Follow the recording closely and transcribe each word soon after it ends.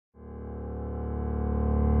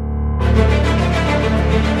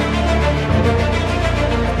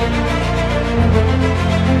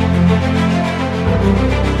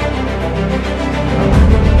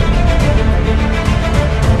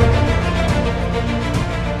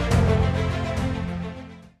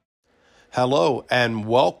Hello and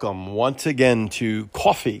welcome once again to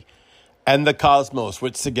Coffee and the Cosmos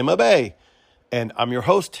with Sagima Bay. And I'm your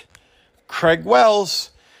host, Craig Wells.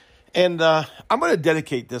 And I'm going to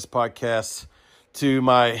dedicate this podcast to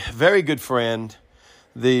my very good friend,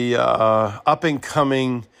 the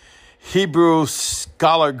up-and-coming Hebrew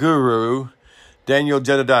scholar guru, Daniel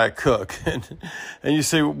Jedediah Cook. And you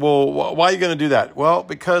say, well, why are you going to do that? Well,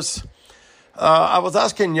 because I was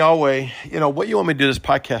asking Yahweh, what you want me to do this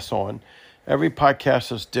podcast on? Every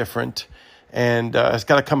podcast is different, and it's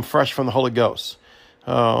got to come fresh from the Holy Ghost.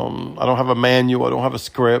 I don't have a manual. I don't have a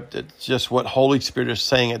script. It's just what Holy Spirit is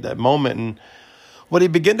saying at that moment. And what he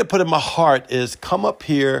began to put in my heart is come up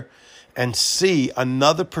here and see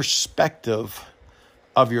another perspective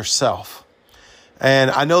of yourself. And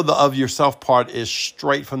I know the of yourself part is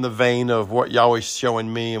straight from the vein of what Yahweh's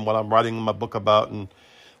showing me and what I'm writing my book about and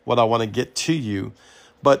what I want to get to you.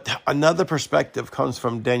 But another perspective comes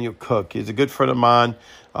from Daniel Cook. He's a good friend of mine.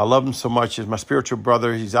 I love him so much. He's my spiritual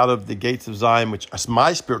brother. He's out of the Gates of Zion, which is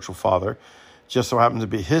my spiritual father, just so happens to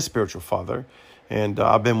be his spiritual father. And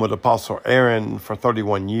I've been with Apostle Aaron for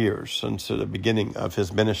 31 years since the beginning of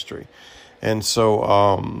his ministry. And so,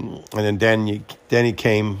 and then Danny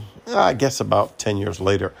came, I guess, about 10 years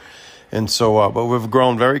later. And so, but we've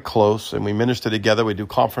grown very close, and we minister together. We do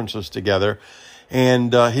conferences together.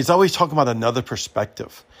 And he's always talking about another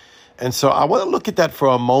perspective. And so I want to look at that for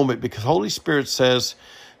a moment because Holy Spirit says,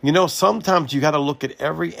 sometimes you got to look at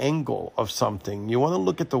every angle of something. You want to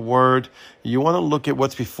look at the word. You want to look at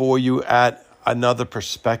what's before you at another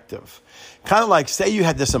perspective. Kind of like, say you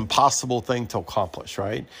had this impossible thing to accomplish,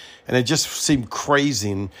 right? And it just seemed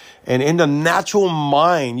crazy. And in the natural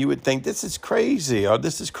mind, you would think, this is crazy, or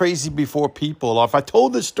this is crazy before people. Or if I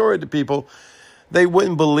told this story to people, they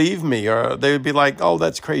wouldn't believe me, or they would be like, oh,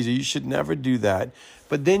 that's crazy. You should never do that.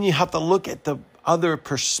 But then you have to look at the other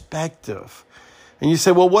perspective. And you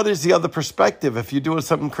say, well, what is the other perspective? If you're doing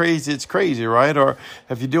something crazy, it's crazy, right? Or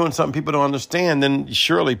if you're doing something people don't understand, then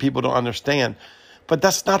surely people don't understand. But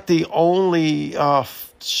that's not the only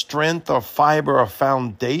strength or fiber or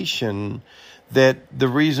foundation that the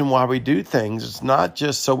reason why we do things. It's not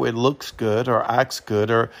just so it looks good or acts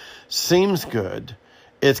good or seems good.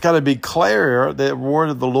 It's got to be clear, the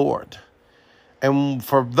word of the Lord. And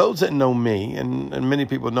for those that know me, and many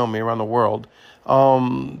people know me around the world,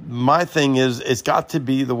 my thing is it's got to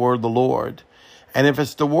be the word of the Lord. And if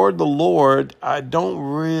it's the word of the Lord, I don't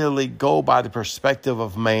really go by the perspective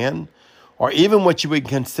of man or even what you would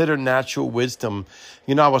consider natural wisdom.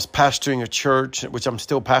 I was pastoring a church, which I'm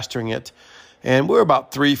still pastoring it, and we're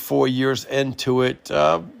about 3-4 years into it.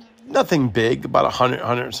 Nothing big, about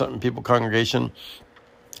 100 something people congregation.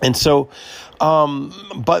 And so,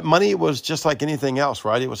 but money was just like anything else,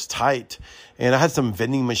 right? It was tight. And I had some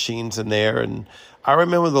vending machines in there. And I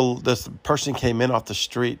remember this person came in off the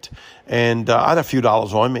street and I had a few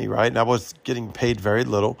dollars on me, right? And I was getting paid very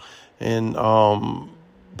little. And,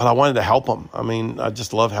 but I wanted to help them. I mean, I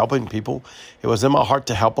just love helping people. It was in my heart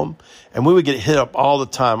to help them. And we would get hit up all the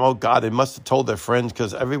time. Oh, God, they must have told their friends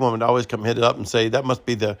because everyone would always come hit it up and say, that must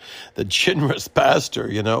be the generous pastor,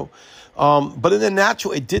 But in the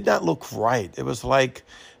natural, it did not look right. It was like,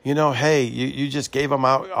 hey, you just gave them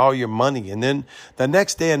out all your money. And then the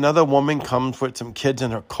next day, another woman comes with some kids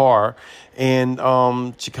in her car, and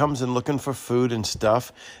she comes in looking for food and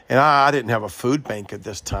stuff. And I didn't have a food bank at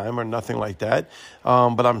this time or nothing like that,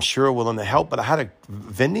 but I'm sure willing to help. But I had a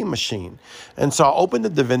vending machine. And so I opened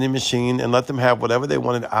the vending machine and let them have whatever they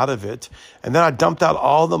wanted out of it. And then I dumped out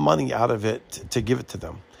all the money out of it to give it to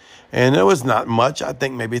them. And it was not much, I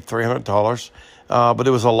think maybe $300, but it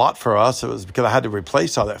was a lot for us. It was because I had to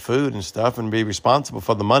replace all that food and stuff and be responsible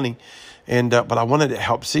for the money. And but I wanted to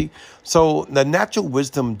help. See, so the natural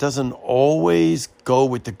wisdom doesn't always go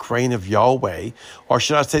with the grain of Yahweh, or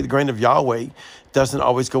should I say the grain of Yahweh doesn't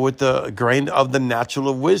always go with the grain of the natural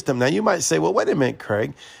of wisdom. Now, you might say, well, wait a minute,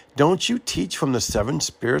 Craig. Don't you teach from the 7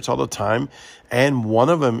 spirits all the time? And one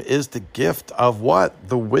of them is the gift of what?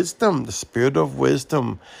 The wisdom, the spirit of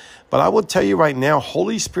wisdom. But I will tell you right now,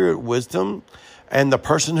 Holy Spirit wisdom and the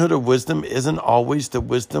personhood of wisdom isn't always the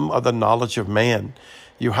wisdom of the knowledge of man.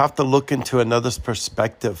 You have to look into another's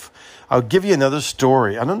perspective. I'll give you another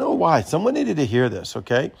story. I don't know why. Someone needed to hear this,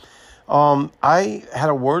 okay? I had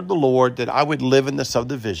a word of the Lord that I would live in the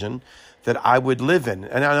subdivision that I would live in.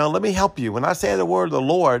 And now let me help you. When I say the word of the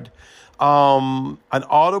Lord, an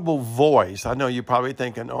audible voice, I know you're probably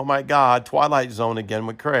thinking, oh my God, Twilight Zone again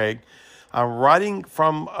with Craig. I'm writing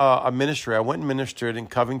from a ministry. I went and ministered in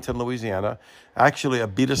Covington, Louisiana, actually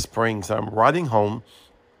Abita Springs. I'm riding home,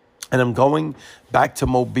 and I'm going back to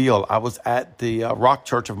Mobile. I was at the Rock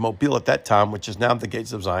Church of Mobile at that time, which is now the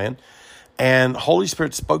Gates of Zion. And Holy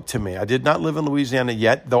Spirit spoke to me. I did not live in Louisiana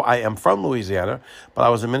yet, though I am from Louisiana, but I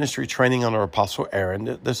was in ministry training under Apostle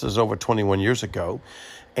Aaron. This is over 21 years ago.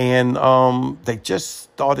 And they just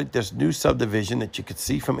started this new subdivision that you could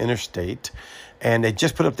see from Interstate. And they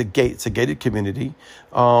just put up the gate. It's a gated community.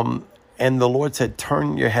 And the Lord said,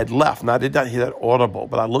 turn your head left. Now, I did not hear that audible,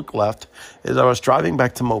 but I looked left as I was driving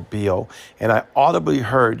back to Mobile, and I audibly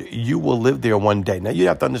heard, you will live there one day. Now, you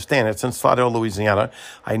have to understand, it's in Slidell, Louisiana.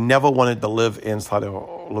 I never wanted to live in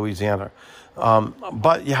Slidell, Louisiana.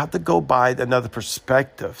 But you have to go by another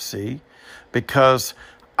perspective, see? Because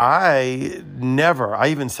I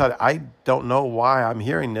even said, I don't know why I'm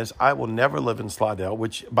hearing this. I will never live in Slidell,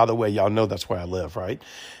 which, by the way, y'all know that's where I live, right?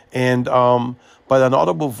 And but an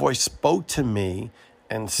audible voice spoke to me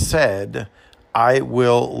and said, I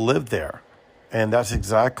will live there. And that's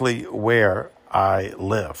exactly where I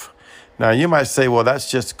live. Now, you might say, well,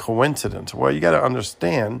 that's just coincidence. Well, you got to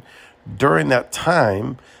understand, during that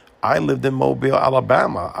time, I lived in Mobile,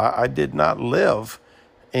 Alabama. I did not live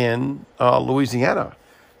in Louisiana.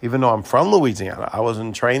 Even though I'm from Louisiana, I was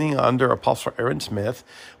in training under Apostle Aaron Smith,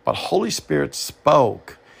 but Holy Spirit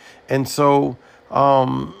spoke. And so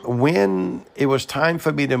when it was time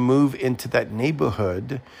for me to move into that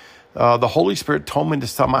neighborhood, the Holy Spirit told me to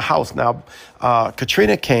sell my house. Now,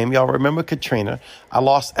 Katrina came. Y'all remember Katrina? I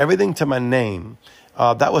lost everything to my name.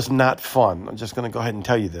 That was not fun. I'm just going to go ahead and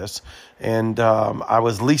tell you this. And I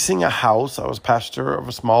was leasing a house. I was pastor of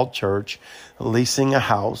a small church, leasing a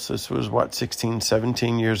house. This was, 16,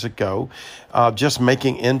 17 years ago, just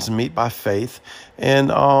making ends meet by faith.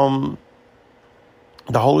 And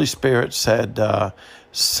the Holy Spirit said,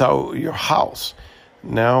 sell your house.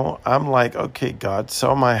 Now, I'm like, okay, God,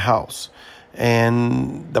 sell my house.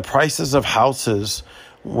 And the prices of houses,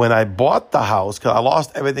 when I bought the house, because I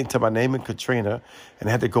lost everything to my name and Katrina and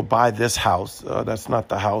had to go buy this house. That's not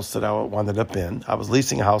the house that I wound up in. I was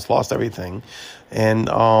leasing a house, lost everything. And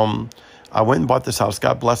I went and bought this house.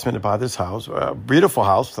 God blessed me to buy this house. A beautiful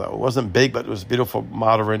house, though. It wasn't big, but it was beautiful,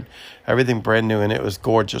 modern, everything brand new, and it was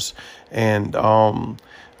gorgeous. And the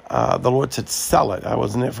Lord said, sell it. I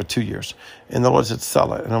was in it for 2 years. And the Lord said,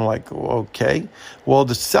 sell it. And I'm like, okay. Well,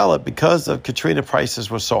 to sell it, because the Katrina prices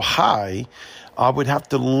were so high, I would have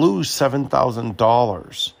to lose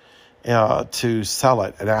 $7,000 to sell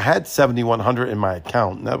it. And I had $7,100 in my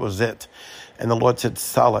account, and that was it. And the Lord said,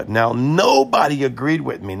 sell it. Now, nobody agreed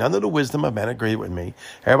with me. None of the wisdom of men agreed with me.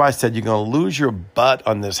 Everybody said, you're going to lose your butt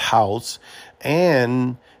on this house,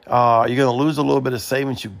 and you're going to lose a little bit of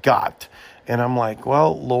savings you got. And I'm like,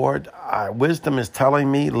 well, Lord, wisdom is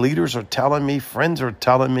telling me, leaders are telling me, friends are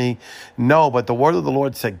telling me, no. But the word of the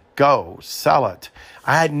Lord said, go, sell it.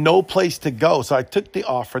 I had no place to go. So I took the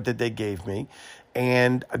offer that they gave me,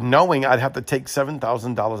 and knowing I'd have to take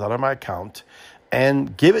 $7,000 out of my account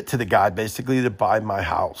and give it to the guy basically to buy my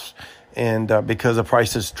house. And because the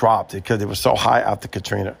prices dropped, because it was so high after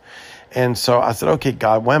Katrina. And so I said, okay,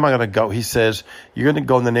 God, where am I going to go? He says, you're going to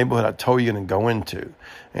go in the neighborhood I told you you're going to go into.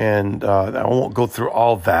 And I won't go through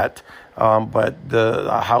all that. But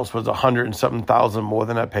the house was $107,000 more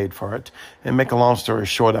than I paid for it. And make a long story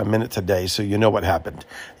short, I'm in it today. So you know what happened.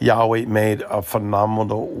 Yahweh made a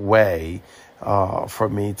phenomenal way for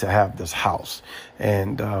me to have this house.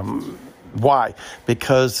 And why?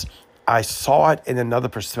 Because I saw it in another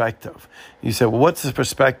perspective. You say, well, what's the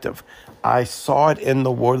perspective? I saw it in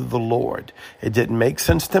the word of the Lord. It didn't make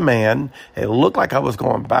sense to man. It looked like I was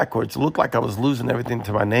going backwards. It looked like I was losing everything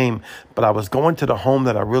to my name, but I was going to the home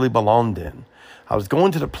that I really belonged in. I was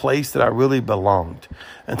going to the place that I really belonged.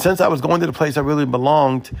 And since I was going to the place I really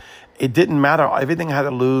belonged, it didn't matter. Everything I had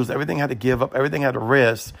to lose, everything I had to give up, everything I had to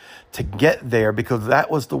risk to get there, because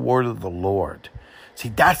that was the word of the Lord. See,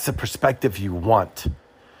 that's the perspective you want,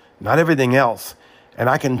 not everything else. And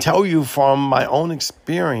I can tell you from my own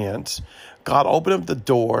experience, God opened up the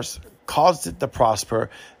doors, caused it to prosper,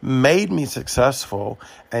 made me successful,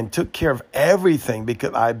 and took care of everything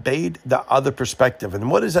because I obeyed the other perspective. And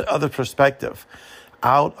what is that other perspective?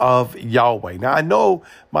 Out of Yahweh. Now, I know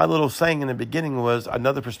my little saying in the beginning was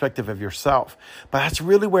another perspective of yourself, but that's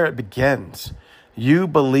really where it begins. You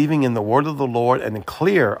believing in the word of the Lord and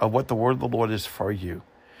clear of what the word of the Lord is for you.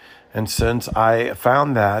 And since I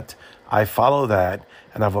found that, I follow that,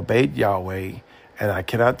 and I've obeyed Yahweh, and I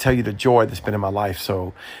cannot tell you the joy that's been in my life.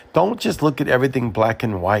 So don't just look at everything black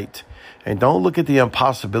and white, and don't look at the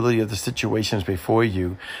impossibility of the situations before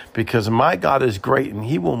you, because my God is great, and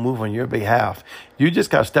he will move on your behalf. You just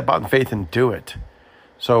got to step out in faith and do it.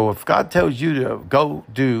 So if God tells you to go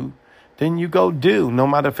do, then you go do, no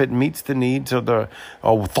matter if it meets the needs or the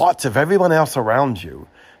thoughts of everyone else around you.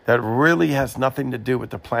 That really has nothing to do with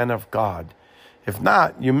the plan of God. If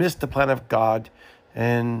not, you miss the plan of God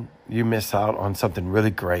and you miss out on something really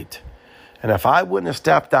great. And if I wouldn't have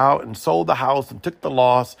stepped out and sold the house and took the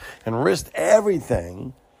loss and risked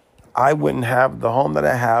everything, I wouldn't have the home that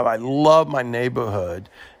I have. I love my neighborhood.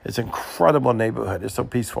 It's an incredible neighborhood. It's so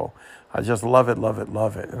peaceful. I just love it, love it,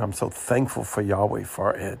 love it. And I'm so thankful for Yahweh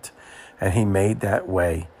for it. And he made that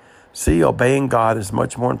way. See, obeying God is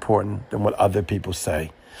much more important than what other people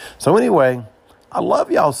say. So anyway, I love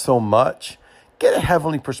y'all so much. Get a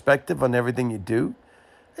heavenly perspective on everything you do.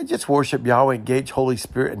 And just worship Yahweh, engage Holy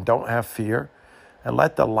Spirit, and don't have fear. And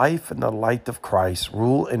let the life and the light of Christ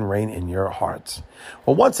rule and reign in your hearts.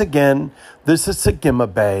 Well, once again, this is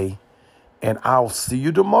Sagima Bay, and I'll see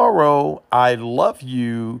you tomorrow. I love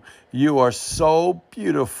you. You are so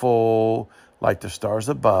beautiful, like the stars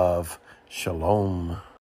above. Shalom.